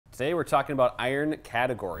Today we're talking about iron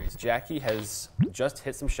categories. Jackie has just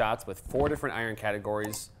hit some shots with 4 different iron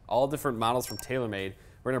categories, all different models from TaylorMade.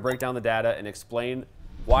 We're going to break down the data and explain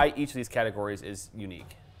why each of these categories is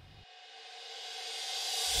unique.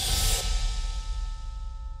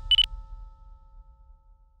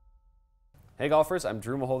 Hey golfers, I'm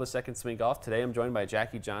Drew Mahowald of Second Swing Golf. Today I'm joined by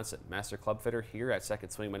Jackie Johnson, Master Club Fitter here at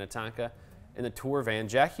Second Swing Minnetonka. In the tour van,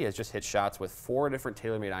 Jackie has just hit shots with 4 different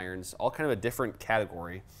TaylorMade irons, all kind of a different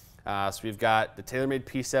category. So we've got the TaylorMade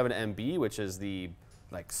P7 MB, which is the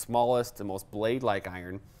smallest and most blade-like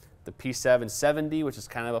iron. The P7 70, which is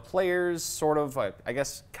kind of a player's sort of, I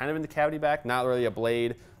guess, kind of in the cavity back, not really a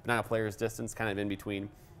blade, but not a player's distance, kind of in between.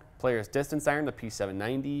 Player's distance iron, the P7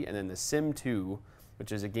 90, and then the Sim 2,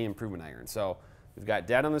 which is a game improvement iron. So we've got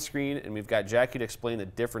data on the screen, and we've got Jackie to explain the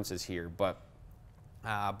differences here. But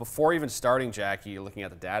before even starting, Jackie, looking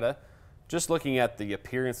at the data, just looking at the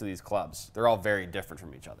appearance of these clubs, they're all very different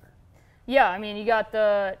from each other. Yeah, I mean, you got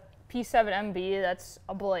the P7 MB, that's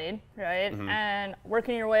a blade, right? Mm-hmm. And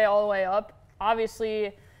working your way all the way up, obviously,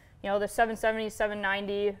 you know, the 770,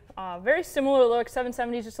 790, very similar look.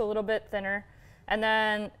 770 is just a little bit thinner. And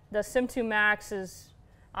then the Sim 2 Max is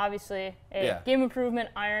obviously a game improvement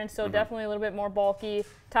iron, so definitely a little bit more bulky.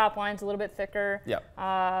 Top line's a little bit thicker.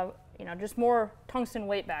 Yeah. You know, just more tungsten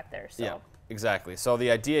weight back there. So. Yeah, exactly. So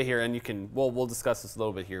the idea here, and you can, we'll discuss this a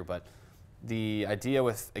little bit here, but the idea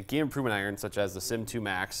with a game improvement iron such as the Sim 2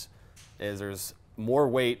 Max is there's more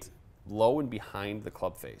weight low and behind the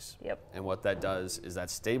club face. Yep. And what that does is that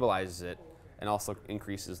stabilizes it and also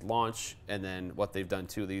increases launch. And then what they've done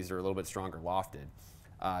too, these are a little bit stronger lofted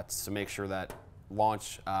to make sure that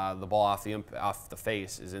launch the ball off the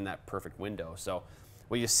face is in that perfect window. So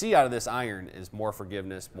what you see out of this iron is more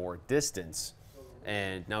forgiveness, more distance.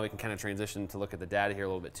 And now we can kind of transition to look at the data here a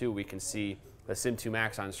little bit too. We can see the Sim 2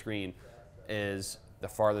 Max on screen is the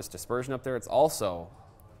farthest dispersion up there. It's also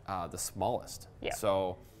the smallest. Yeah.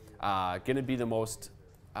 So going to be the most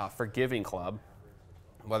forgiving club.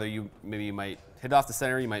 Whether you might hit off the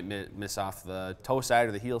center, you might miss off the toe side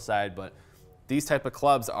or the heel side, but these type of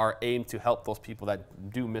clubs are aimed to help those people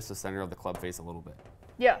that do miss the center of the club face a little bit.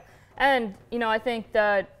 Yeah, and you know, I think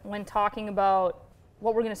that when talking about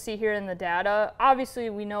what we're going to see here in the data, obviously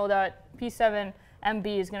we know that P7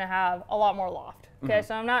 MB is going to have a lot more loft. Okay,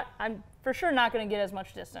 so I'm for sure not going to get as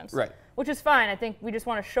much distance. Right. Which is fine. I think we just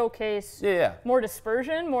want to showcase more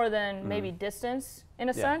dispersion more than maybe distance in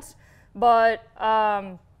a sense. But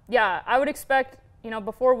yeah, I would expect, you know,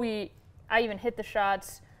 before I even hit the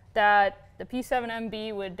shots, that the P7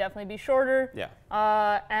 MB would definitely be shorter.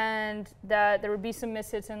 Yeah. And that there would be some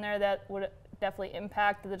mishits in there that would definitely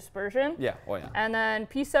impact the dispersion. Yeah. Oh yeah. And then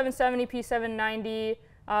P770,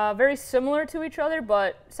 P790, very similar to each other,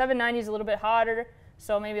 but 790 is a little bit hotter.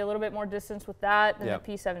 So maybe a little bit more distance with that than the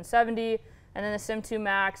P770. And then the Sim 2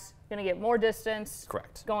 Max, going to get more distance.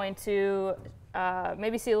 Correct. Going to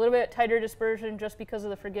maybe see a little bit tighter dispersion just because of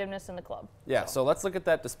the forgiveness in the club. Yeah, so let's look at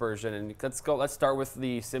that dispersion. And let's start with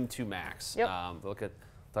the Sim 2 Max. Yep.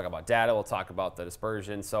 Talk about data. We'll talk about the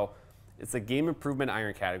dispersion. So it's a game improvement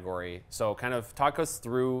iron category. So kind of talk us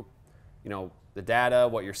through, you know, the data,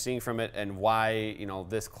 what you're seeing from it, and why, you know,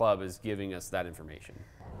 this club is giving us that information.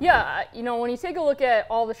 Yeah, you know, when you take a look at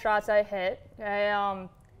all the shots I hit,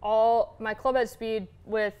 all my club head speed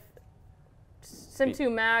with Sim 2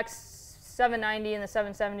 Max, 790 and the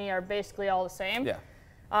 770 are basically all the same. Yeah.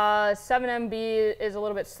 7MB is a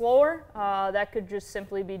little bit slower. That could just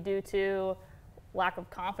simply be due to lack of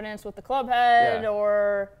confidence with the club head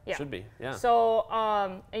or should be. Yeah. So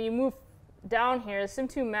and you move down here, the Sim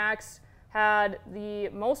 2 Max had the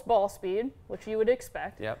most ball speed, which you would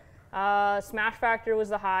expect. Yep. Smash factor was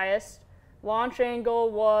the highest. Launch angle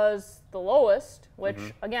was the lowest, which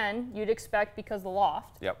again you'd expect because of the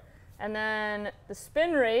loft. Yep. And then the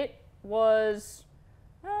spin rate was,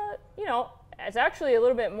 you know, it's actually a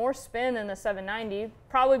little bit more spin than the 790,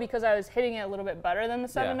 probably because I was hitting it a little bit better than the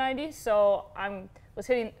 790. Yeah. So I was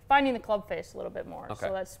finding the club face a little bit more. Okay.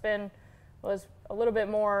 So that spin was a little bit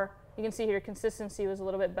more. You can see here consistency was a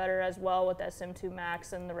little bit better as well with that Sim 2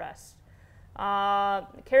 Max and the rest.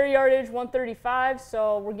 Carry yardage 135,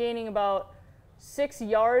 so we're gaining about 6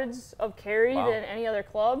 yards of carry than any other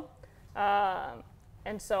club, and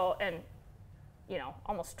you know,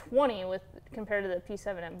 almost 20 compared to the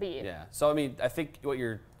P7MB. Yeah. So I mean, I think what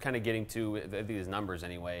you're kind of getting to with these numbers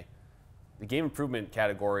anyway, the game improvement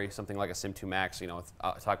category, something like a Sim 2 Max. You know,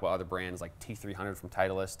 talk about other brands like T300 from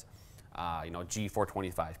Titleist, you know,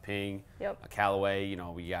 G425 Ping, Callaway. You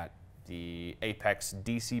know, we got the Apex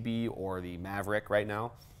DCB or the Maverick right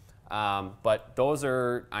now. But those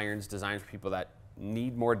are irons designed for people that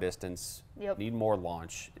need more distance, Yep. need more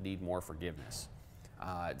launch, need more forgiveness.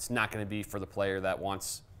 It's not going to be for the player that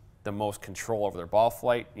wants the most control over their ball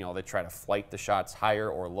flight. You know, they try to flight the shots higher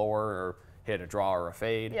or lower or hit a draw or a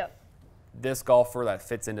fade. Yep. This golfer that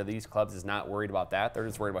fits into these clubs is not worried about that. They're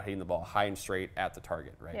just worried about hitting the ball high and straight at the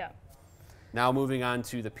target, right? Yeah. Now moving on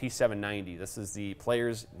to the P790. This is the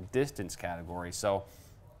player's distance category. So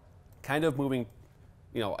kind of moving,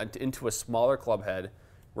 you know, into a smaller club head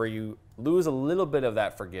where you lose a little bit of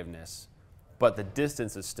that forgiveness, but the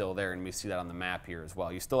distance is still there, and we see that on the map here as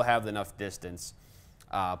well. You still have enough distance,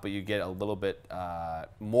 but you get a little bit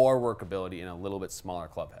more workability in a little bit smaller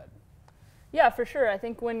club head. Yeah, for sure. I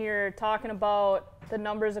think when you're talking about the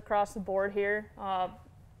numbers across the board here,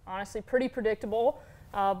 honestly, pretty predictable.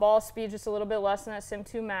 Ball speed just a little bit less than that Sim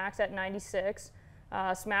 2 Max at 96.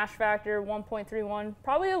 Smash factor 1.31,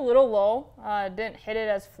 probably a little low. Didn't hit it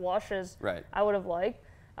as flush as I would have liked.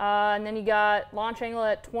 And then you got launch angle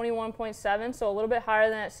at 21.7, so a little bit higher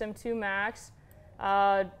than that Sim 2 Max.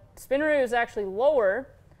 Spin rate was actually lower,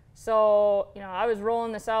 so you know I was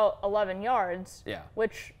rolling this out 11 yards,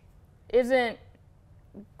 which isn't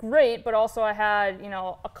great, but also I had, you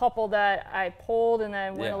know, a couple that I pulled and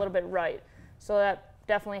then went a little bit right. So that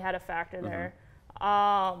definitely had a factor there.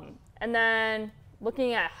 And then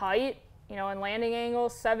looking at height, you know, and landing angle,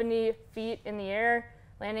 70 feet in the air,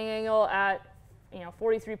 landing angle at, you know,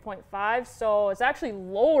 43.5. So it's actually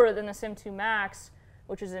lower than the Sim 2 Max,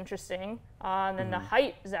 which is interesting. And then the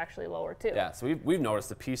height is actually lower too. Yeah, so we've noticed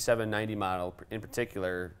the P790 model in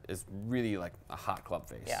particular is really like a hot club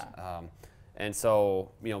face. Yeah. And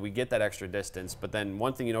so, you know, we get that extra distance, but then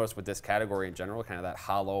one thing you notice with this category in general, kind of that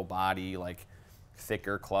hollow body, like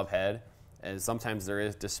thicker club head, is sometimes there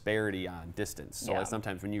is disparity on distance. So like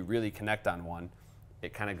sometimes when you really connect on one,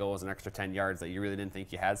 it kind of goes an extra 10 yards that you really didn't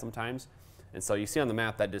think you had sometimes. And so you see on the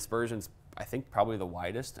map that dispersion's, I think, probably the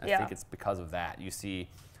widest. I think it's because of that. You see,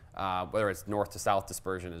 whether it's north to south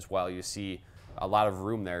dispersion as well, you see a lot of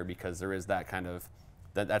room there because there is that kind of,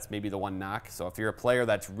 that's maybe the one knock. So if you're a player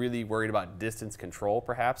that's really worried about distance control,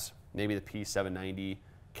 perhaps, maybe the P790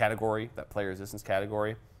 category, that player's distance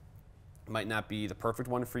category, might not be the perfect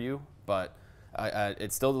one for you, but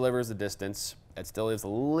it still delivers the distance. It still is a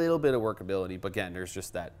little bit of workability, but again, there's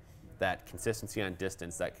just that consistency on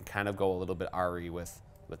distance that can kind of go a little bit RE with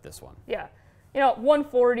this one. Yeah. You know,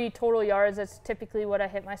 140 total yards, that's typically what I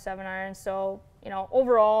hit my 7-iron. So, you know,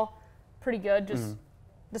 overall, pretty good. Just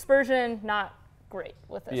dispersion, not great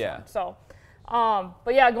with this one. So,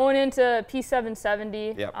 but yeah, going into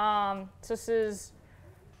P770, so this is,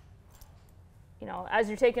 you know, as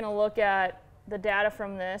you're taking a look at the data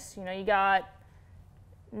from this, you know, you got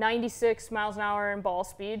 96 miles an hour in ball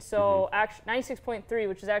speed, so actually 96.3,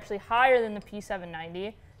 which is actually higher than the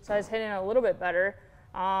P790. So I was hitting a little bit better.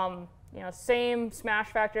 You know, same smash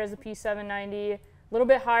factor as the P790, a little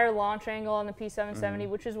bit higher launch angle on the P770,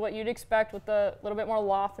 which is what you'd expect with a little bit more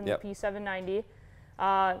loft than the P790.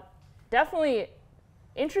 Definitely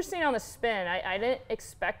interesting on the spin. I didn't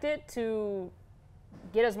expect it to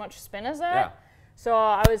get as much spin as that. So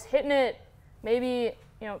I was hitting it maybe,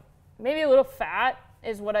 you know, maybe a little fat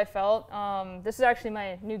is what I felt. This is actually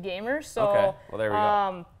my new gamer, so well, there we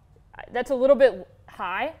go. That's a little bit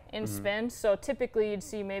high in spin, so typically you'd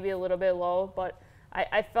see maybe a little bit low, but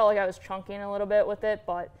I felt like I was chunking a little bit with it.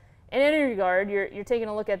 But in any regard, you're taking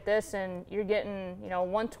a look at this and you're getting, you know,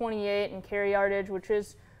 128 in carry yardage, which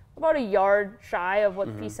is about a yard shy of what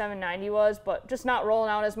the P790 was, but just not rolling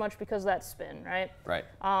out as much because of that spin, right?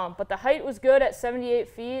 But the height was good at 78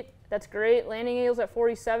 feet. That's great. Landing angles at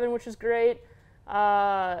 47, which is great. You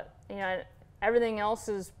know, everything else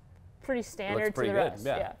is pretty standard to the rest.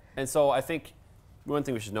 Yeah. And so I think one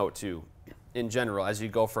thing we should note too, in general, as you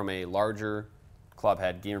go from a larger club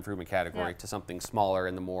head game improvement category to something smaller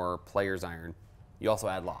in the more player's iron, you also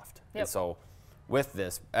add loft. And so with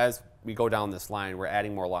this, as we go down this line, we're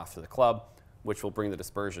adding more loft to the club, which will bring the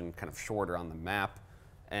dispersion kind of shorter on the map,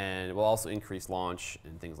 and it will also increase launch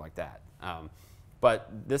and things like that.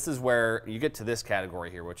 But this is where you get to this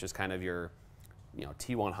category here, which is kind of your, you know,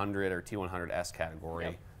 T100 or T100S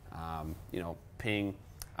category. You know, Ping,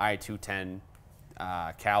 I210,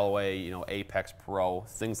 Callaway, you know, Apex Pro,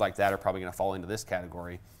 things like that are probably going to fall into this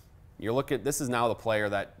category. You're looking, this is now the player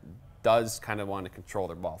that does kind of want to control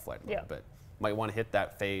their ball flight a little bit. Might want to hit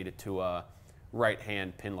that fade to a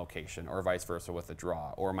right-hand pin location or vice versa with a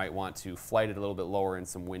draw, or might want to flight it a little bit lower in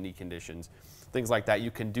some windy conditions. Things like that.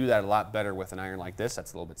 You can do that a lot better with an iron like this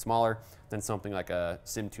that's a little bit smaller than something like a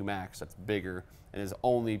Sim 2 Max that's bigger and is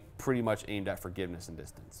only pretty much aimed at forgiveness and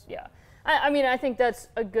distance. Yeah. I mean, I think that's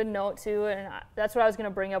a good note too, and that's what I was going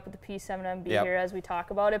to bring up with the P7MB here as we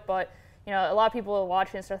talk about it. But, you know, a lot of people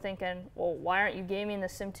watching this are thinking, well, why aren't you gaming the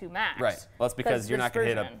Sim 2 Max? Right. Well, that's because you're not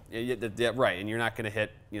going to hit hit right, and you're not going to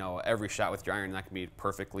hit, you know, every shot with your iron. Not going to be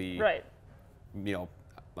perfectly, right. You know,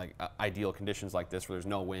 like ideal conditions like this where there's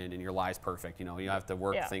no wind and your lie's perfect. You know, you have to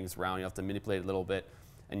work things around. You have to manipulate a little bit,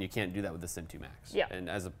 and you can't do that with the Sim 2 Max. Yeah. And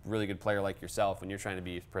as a really good player like yourself, when you're trying to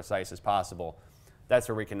be as precise as possible, that's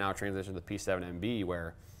where we can now transition to the P7MB,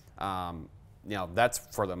 where, you know, that's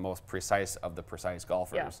for the most precise of the precise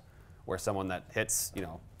golfers. Yeah. Where someone that hits, you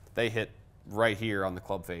know, they hit right here on the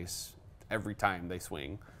club face every time they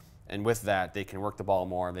swing. And with that, they can work the ball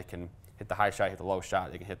more. They can hit the high shot, hit the low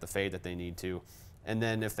shot. They can hit the fade that they need to. And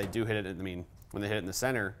then if they do hit it, I mean, when they hit it in the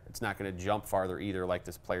center, it's not going to jump farther either like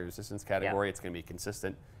this player resistance category. It's going to be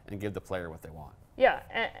consistent and give the player what they want. Yeah,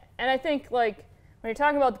 and I think, like, when you're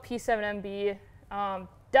talking about the P7MB,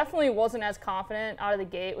 definitely wasn't as confident out of the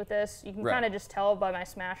gate with this. You can kind of just tell by my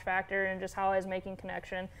smash factor and just how I was making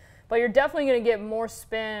connection. But you're definitely going to get more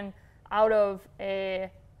spin out of a,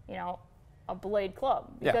 you know, a blade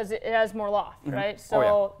club because it has more loft, right?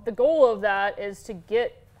 So the goal of that is to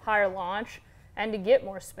get higher launch and to get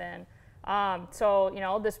more spin. So, you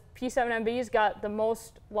know, this P7MB's got the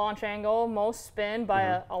most launch angle, most spin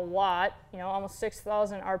by a lot, you know, almost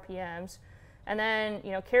 6,000 RPMs. And then,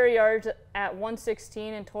 you know, carry yards at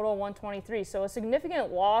 116 and total 123. So a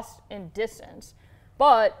significant loss in distance.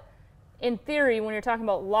 But in theory, when you're talking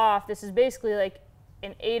about loft, this is basically like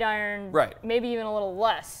an 8-iron, maybe even a little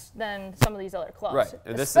less than some of these other clubs.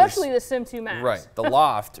 Right. Especially the Sim 2 Max. Right. The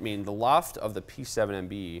loft, I mean, the loft of the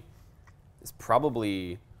P7MB is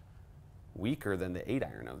probably weaker than the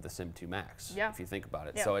 8-iron of the Sim 2 Max, if you think about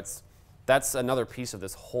it. So that's another piece of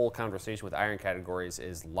this whole conversation with iron categories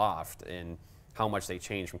is loft and how much they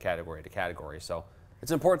change from category to category. So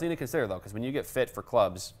it's an important thing to consider, though, because when you get fit for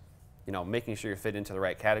clubs, you know, making sure you're fit into the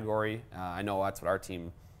right category. I know that's what our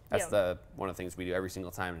team, that's one of the things we do every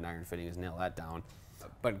single time in iron fitting is nail that down.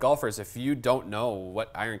 But golfers, if you don't know what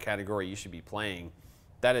iron category you should be playing,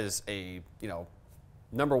 that is a, you know,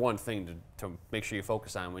 #1 thing to make sure you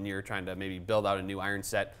focus on when you're trying to maybe build out a new iron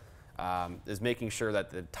set, is making sure that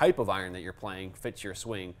the type of iron that you're playing fits your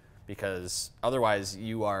swing, because otherwise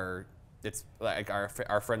you are, it's like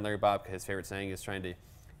our friend Larry Bob, his favorite saying is trying to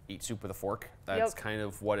eat soup with a fork. That's kind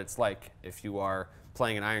of what it's like if you are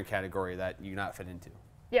playing an iron category that you not fit into.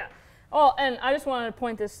 Yeah. Oh, and I just wanted to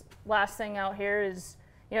point this last thing out here is,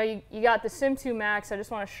 you know, you got the Sim 2 Max. I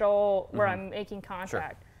just want to show where I'm making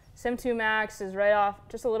contact. Sim 2 Max is right off,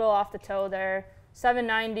 just a little off the toe there.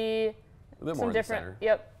 790. A bit more in the center.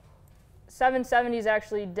 Yep. 770 is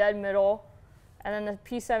actually dead middle, and then the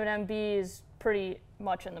P7MB is pretty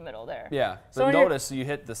much in the middle there. Yeah. So notice you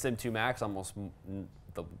hit the Sim 2 Max almost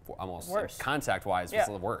worst. Contact-wise was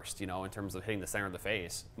the worst, you know, in terms of hitting the center of the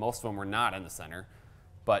face. Most of them were not in the center,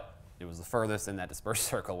 but it was the furthest, and that dispersed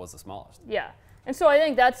circle was the smallest. Yeah. And so I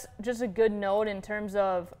think that's just a good note in terms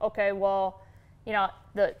of, okay, well, you know,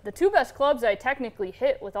 the two best clubs I technically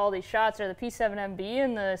hit with all these shots are the P7MB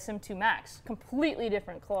and the Sim 2 Max. Completely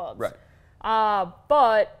different clubs. Right.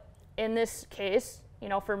 But in this case, you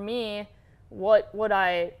know, for me, what would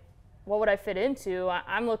I fit into?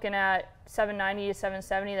 I'm looking at 790 to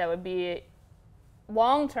 770. That would be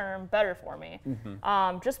long-term better for me.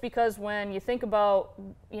 Just because when you think about,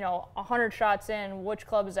 you know, 100 shots in, which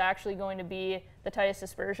club is actually going to be the tightest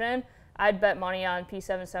dispersion, I'd bet money on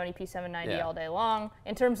P770, P790 all day long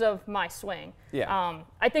in terms of my swing.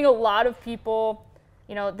 I think a lot of people,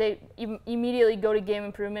 you know, they immediately go to game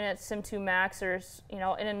improvement at Sim 2 Max or, you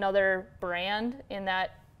know, in another brand in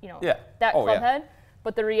that, you know, that club head.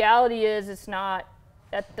 But the reality is it's not,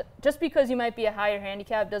 just because you might be a higher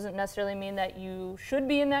handicap doesn't necessarily mean that you should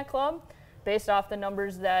be in that club based off the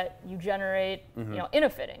numbers that you generate, you know, in a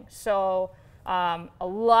fitting. So a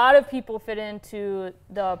lot of people fit into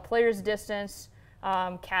the player's distance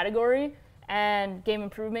category and game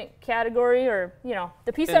improvement category, or, you know,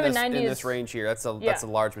 the P790 in this range here, that's a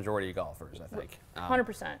large majority of golfers, I think.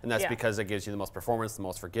 100%. And that's because it gives you the most performance, the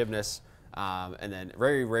most forgiveness, and then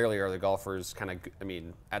very rarely are the golfers kind of, I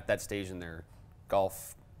mean, at that stage in their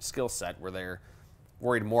golf skill set where they're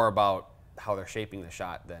worried more about how they're shaping the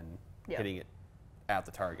shot than hitting it at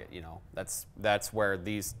the target. You know, that's where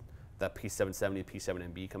the P770,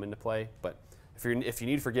 P7MB come into play. But if you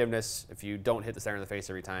need forgiveness, if you don't hit the center of the face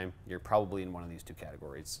every time, you're probably in one of these two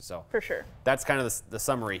categories. So for sure, that's kind of the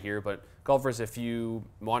summary here. But golfers, if you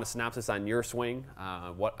want a synopsis on your swing,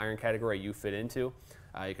 what iron category you fit into,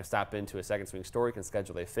 you can stop into a Second Swing store. You can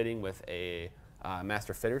schedule a fitting with a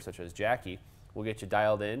master fitter such as Jackie. We'll get you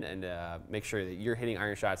dialed in and make sure that you're hitting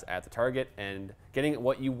iron shots at the target and getting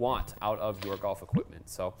what you want out of your golf equipment.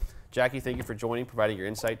 So Jackie, thank you for joining, providing your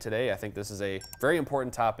insight today. I think this is a very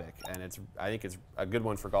important topic, and I think it's a good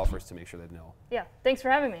one for golfers to make sure they know. Yeah, thanks for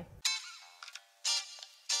having me.